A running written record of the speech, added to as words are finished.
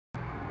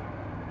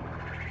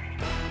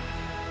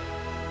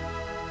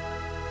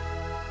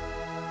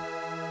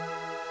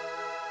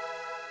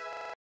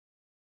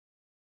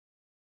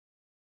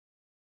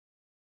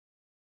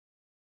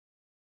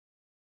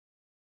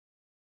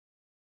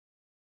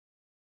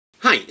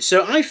Hi,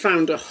 so I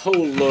found a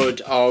whole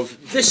load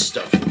of this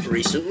stuff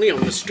recently on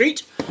the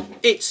street.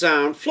 It's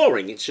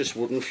flooring, it's just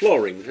wooden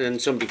flooring,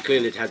 and somebody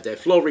clearly had their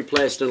floor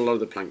replaced and a lot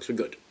of the planks were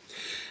good.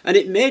 And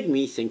it made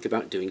me think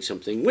about doing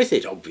something with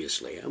it,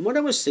 obviously. And what I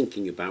was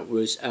thinking about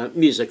was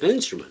musical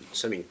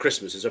instruments. I mean,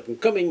 Christmas is up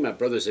and coming, my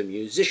brother's a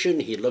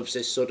musician, he loves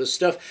this sort of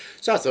stuff,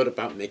 so I thought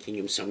about making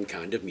him some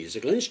kind of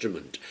musical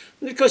instrument.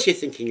 And of course you're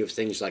thinking of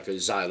things like a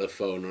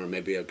xylophone or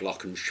maybe a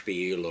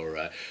glockenspiel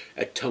or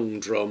a tongue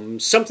drum,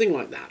 something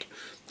like that.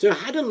 So I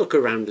had a look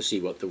around to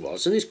see what there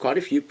was, and there's quite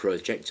a few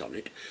projects on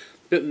it.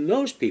 But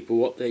most people,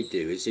 what they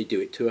do is they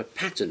do it to a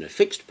pattern, a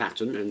fixed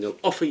pattern, and they'll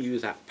offer you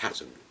that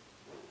pattern.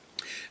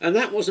 And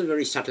that wasn't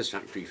very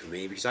satisfactory for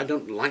me because I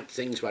don't like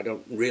things where I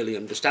don't really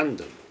understand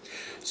them.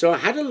 So I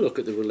had a look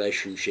at the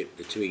relationship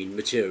between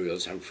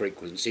materials and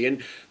frequency,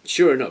 and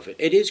sure enough,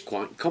 it is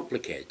quite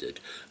complicated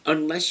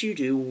unless you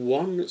do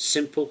one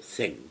simple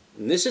thing.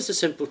 And this is the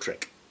simple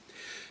trick.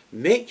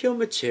 Make your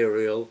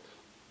material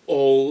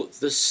all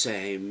the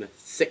same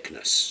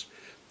thickness.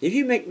 If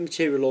you make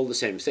material all the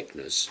same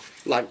thickness,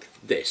 like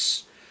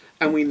this,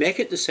 and we make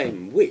it the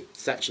same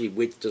width, actually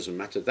width doesn't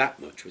matter that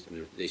much with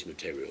these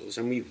materials,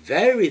 and we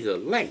vary the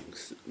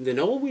length, then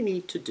all we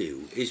need to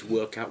do is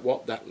work out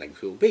what that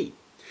length will be.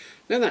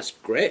 Now that's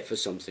great for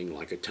something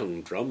like a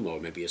tongue drum or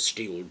maybe a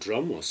steel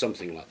drum or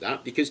something like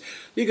that, because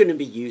you're going to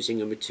be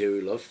using a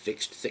material of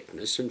fixed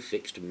thickness and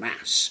fixed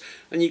mass,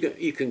 and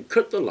you can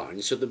cut the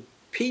line so the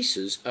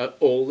pieces are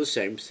all the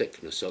same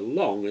thickness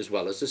along as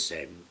well as the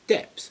same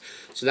depth.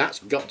 So that's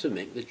got to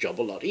make the job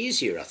a lot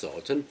easier, I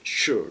thought, and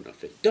sure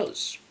enough it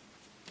does.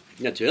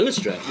 Now to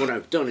illustrate, what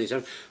I've done is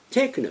I've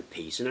taken a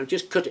piece and I've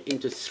just cut it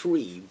into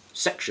 3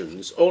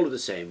 sections, all of the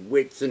same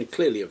width and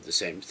clearly of the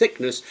same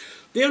thickness.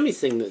 The only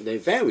thing that they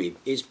vary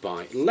is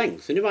by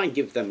length, and if I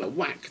give them a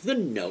whack, the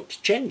note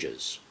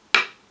changes.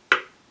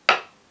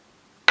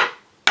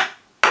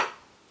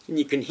 And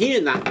you can hear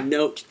that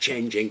note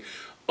changing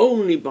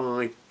only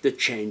by the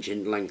change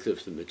in length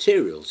of the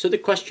material. So the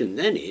question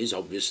then is,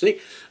 obviously,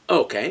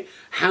 okay,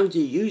 how do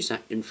you use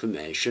that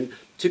information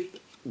to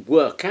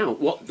work out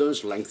what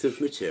those length of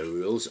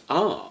materials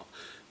are?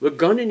 We're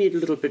going to need a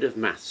little bit of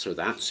maths for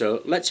that,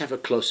 so let's have a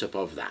close-up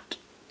of that.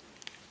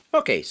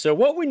 Okay, so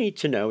what we need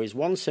to know is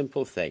one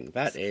simple thing.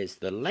 That is,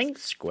 the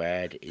length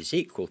squared is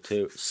equal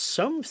to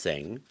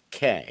something,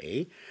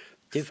 k,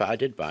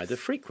 divided by the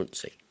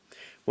frequency.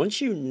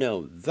 Once you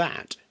know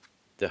that,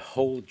 the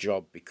whole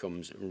job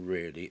becomes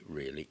really,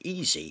 really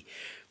easy.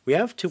 We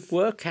have to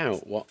work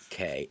out what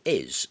k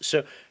is.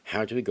 So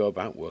how do we go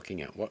about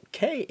working out what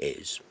k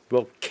is?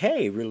 Well,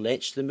 k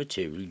relates to the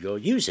material you're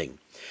using.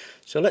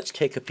 So let's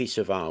take a piece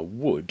of our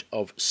wood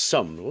of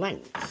some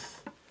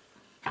length.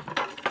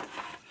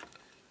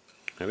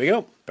 There we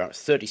go, about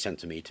 30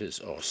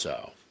 centimeters or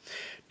so.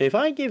 Now if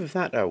I give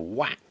that a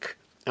whack,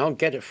 I'll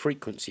get a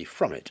frequency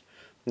from it.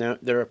 Now,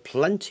 there are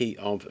plenty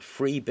of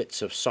free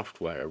bits of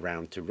software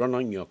around to run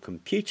on your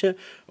computer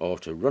or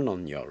to run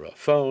on your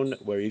phone,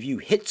 where if you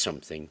hit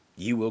something,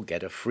 you will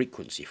get a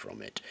frequency from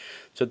it.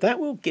 So that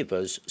will give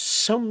us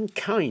some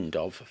kind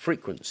of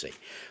frequency.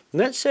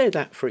 Let's say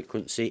that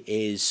frequency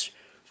is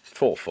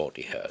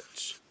 440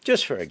 Hertz,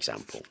 just for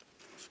example.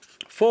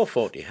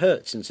 440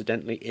 Hertz,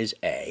 incidentally, is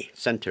A,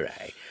 center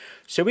A.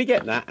 So we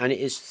get that, and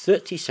it is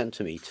 30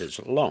 centimeters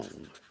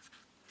long.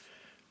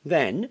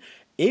 Then,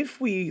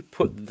 if we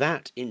put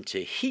that into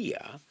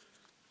here,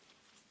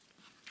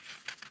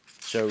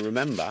 so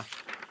remember,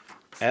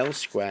 L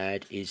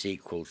squared is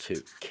equal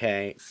to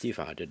k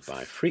divided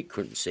by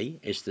frequency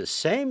is the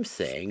same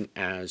thing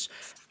as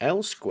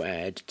L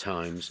squared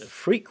times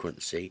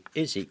frequency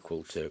is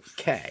equal to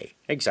k.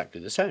 Exactly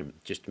the same,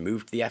 just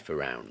moved the f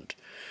around.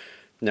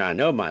 Now I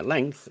know my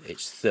length,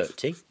 it's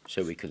 30,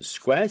 so we can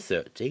square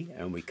 30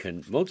 and we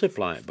can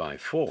multiply it by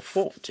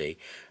 440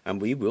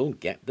 and we will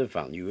get the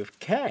value of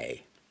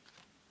k.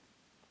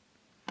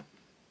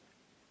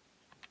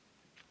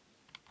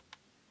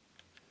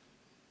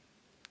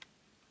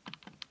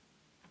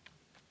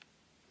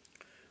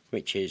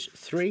 Which is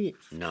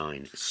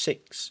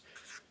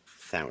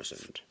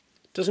 396,000.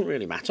 Doesn't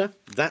really matter.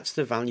 That's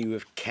the value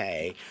of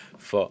k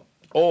for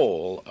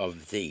all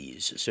of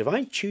these. So if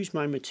I choose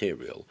my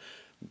material,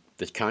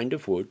 the kind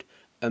of wood,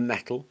 a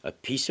metal, a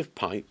piece of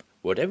pipe,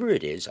 whatever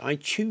it is, I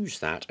choose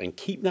that and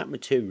keep that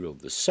material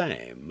the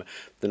same,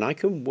 then I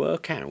can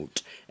work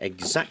out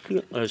exactly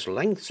what those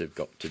lengths have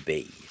got to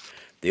be.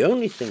 The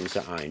only things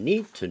that I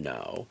need to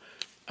know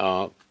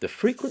are the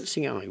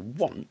frequency I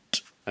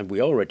want, and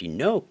we already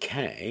know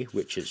k,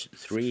 which is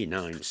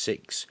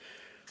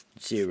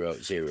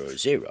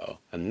 396,000,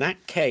 and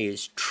that k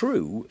is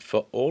true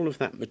for all of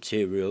that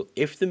material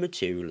if the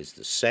material is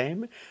the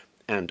same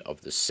and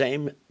of the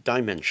same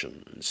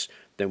dimensions.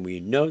 Then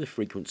we know the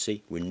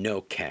frequency, we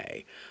know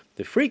k.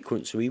 The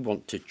frequency we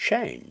want to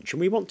change,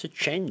 and we want to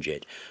change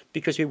it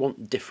because we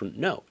want different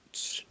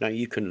notes. Now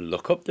you can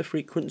look up the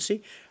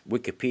frequency.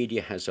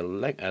 Wikipedia has a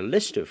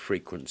list of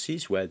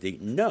frequencies where the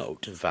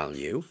note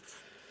value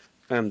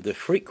and the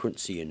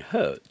frequency in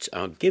hertz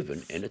are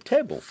given in a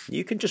table.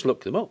 You can just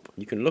look them up.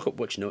 You can look up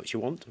which notes you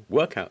want,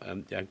 work out,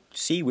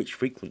 see which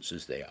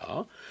frequencies they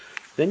are.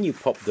 Then you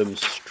pop them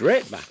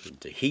straight back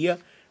into here,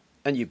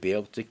 and you'll be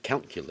able to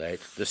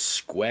calculate the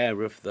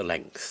square of the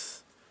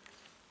length.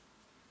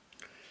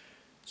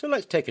 So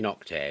let's take an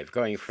octave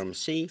going from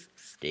C,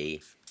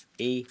 D,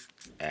 E,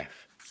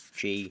 F,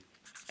 G,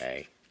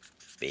 A,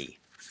 B,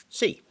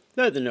 C.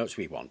 They're the notes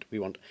we want. We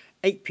want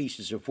 8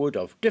 pieces of wood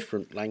of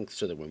different lengths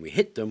so that when we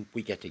hit them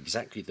we get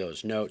exactly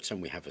those notes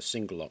and we have a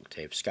single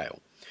octave scale.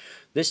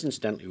 This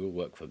incidentally will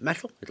work for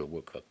metal, it'll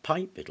work for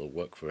pipe, it'll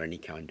work for any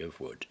kind of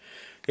wood.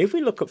 If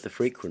we look up the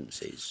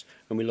frequencies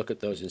and we look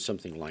at those in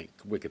something like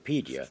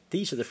Wikipedia,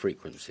 these are the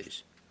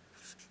frequencies.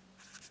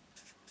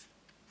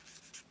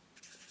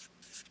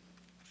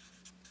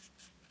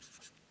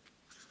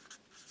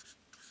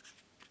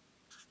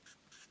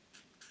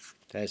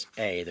 There's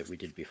A that we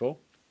did before.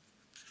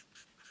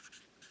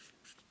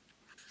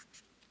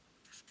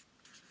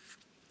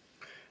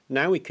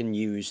 Now we can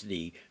use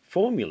the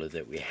formula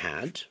that we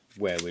had,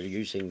 where we're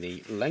using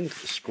the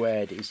length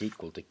squared is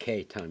equal to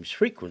k times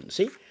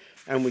frequency,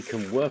 and we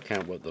can work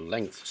out what the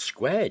length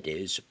squared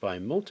is by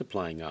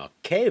multiplying our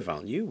k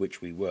value, which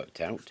we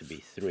worked out to be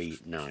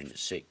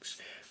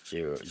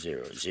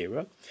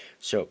 396,000.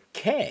 So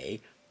k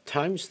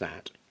times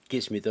that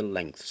gives me the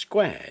length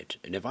squared,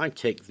 and if I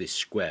take the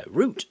square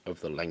root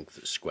of the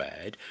length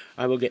squared,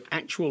 I will get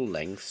actual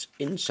lengths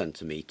in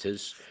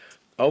centimetres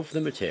of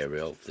the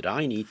material that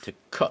I need to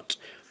cut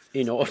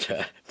in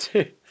order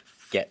to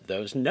get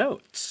those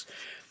notes.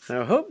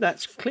 Now I hope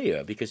that's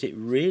clear, because it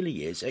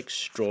really is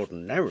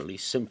extraordinarily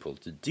simple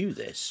to do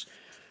this.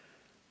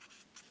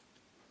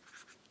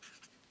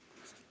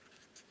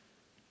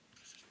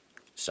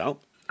 So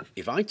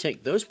if I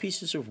take those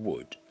pieces of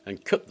wood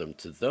and cut them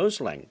to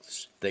those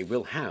lengths, they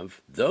will have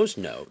those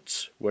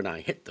notes when I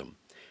hit them.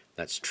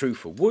 That's true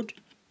for wood,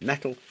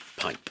 metal,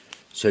 pipe.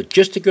 So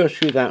just to go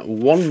through that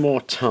one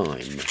more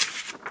time,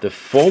 the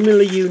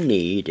formula you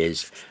need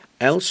is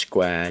L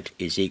squared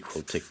is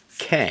equal to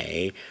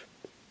K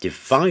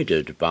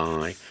divided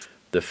by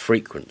the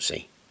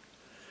frequency.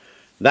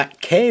 That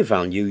K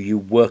value you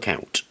work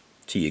out.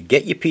 So you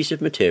get your piece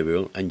of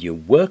material and you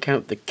work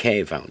out the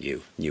K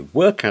value. You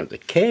work out the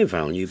K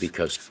value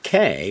because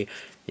K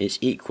is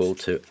equal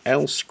to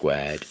L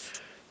squared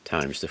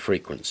times the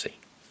frequency.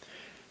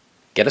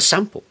 Get a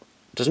sample.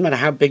 Doesn't matter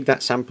how big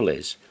that sample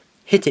is.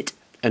 Hit it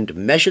and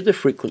measure the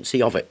frequency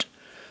of it.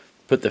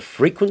 Put the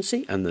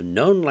frequency and the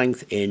known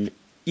length in,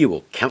 you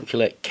will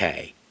calculate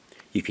K.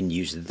 You can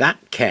use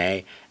that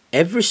K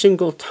every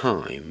single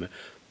time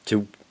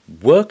to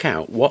work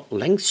out what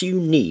lengths you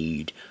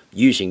need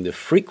using the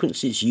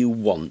frequencies you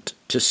want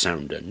to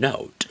sound a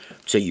note,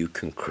 so you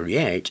can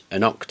create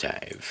an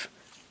octave.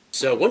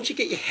 So once you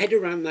get your head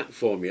around that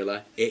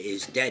formula, it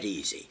is dead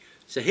easy.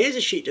 So here's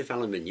a sheet of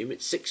aluminium,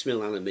 it's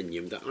 6mm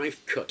aluminium that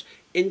I've cut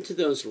into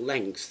those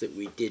lengths that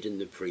we did in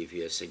the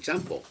previous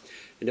example.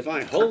 And if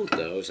I hold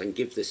those and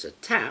give this a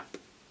tap,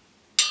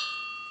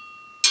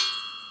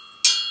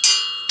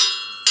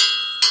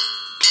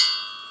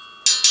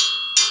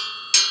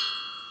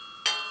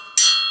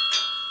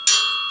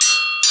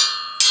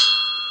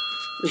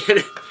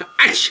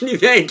 actually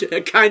made a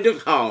kind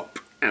of harp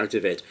out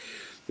of it.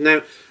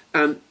 Now,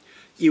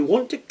 you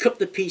want to cut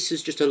the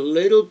pieces just a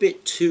little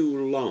bit too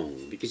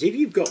long, because if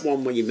you've got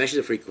one where you measure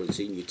the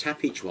frequency and you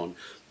tap each one,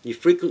 your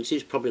frequency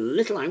is probably a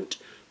little out,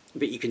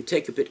 but you can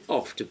take a bit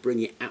off to bring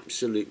it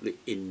absolutely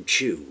in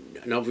tune.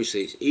 And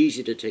obviously it's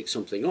easier to take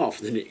something off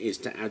than it is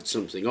to add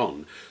something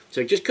on.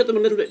 So just cut them a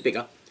little bit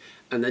bigger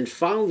and then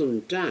file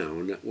them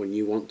down when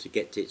you want to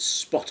get it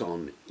spot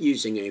on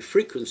using a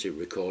frequency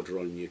recorder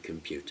on your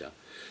computer.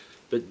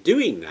 But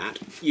doing that,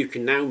 you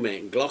can now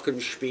make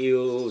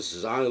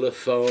glockenspiels,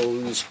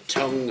 xylophones,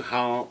 tongue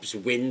harps,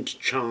 wind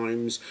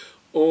chimes,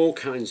 all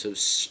kinds of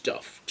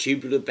stuff,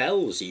 tubular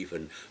bells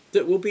even,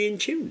 that will be in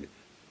tune.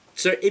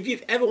 So if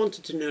you've ever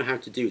wanted to know how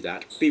to do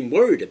that, been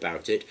worried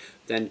about it,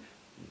 then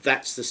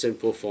that's the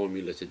simple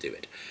formula to do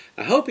it.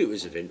 I hope it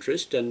was of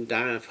interest, and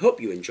I hope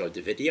you enjoyed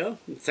the video.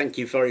 Thank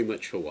you very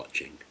much for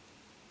watching.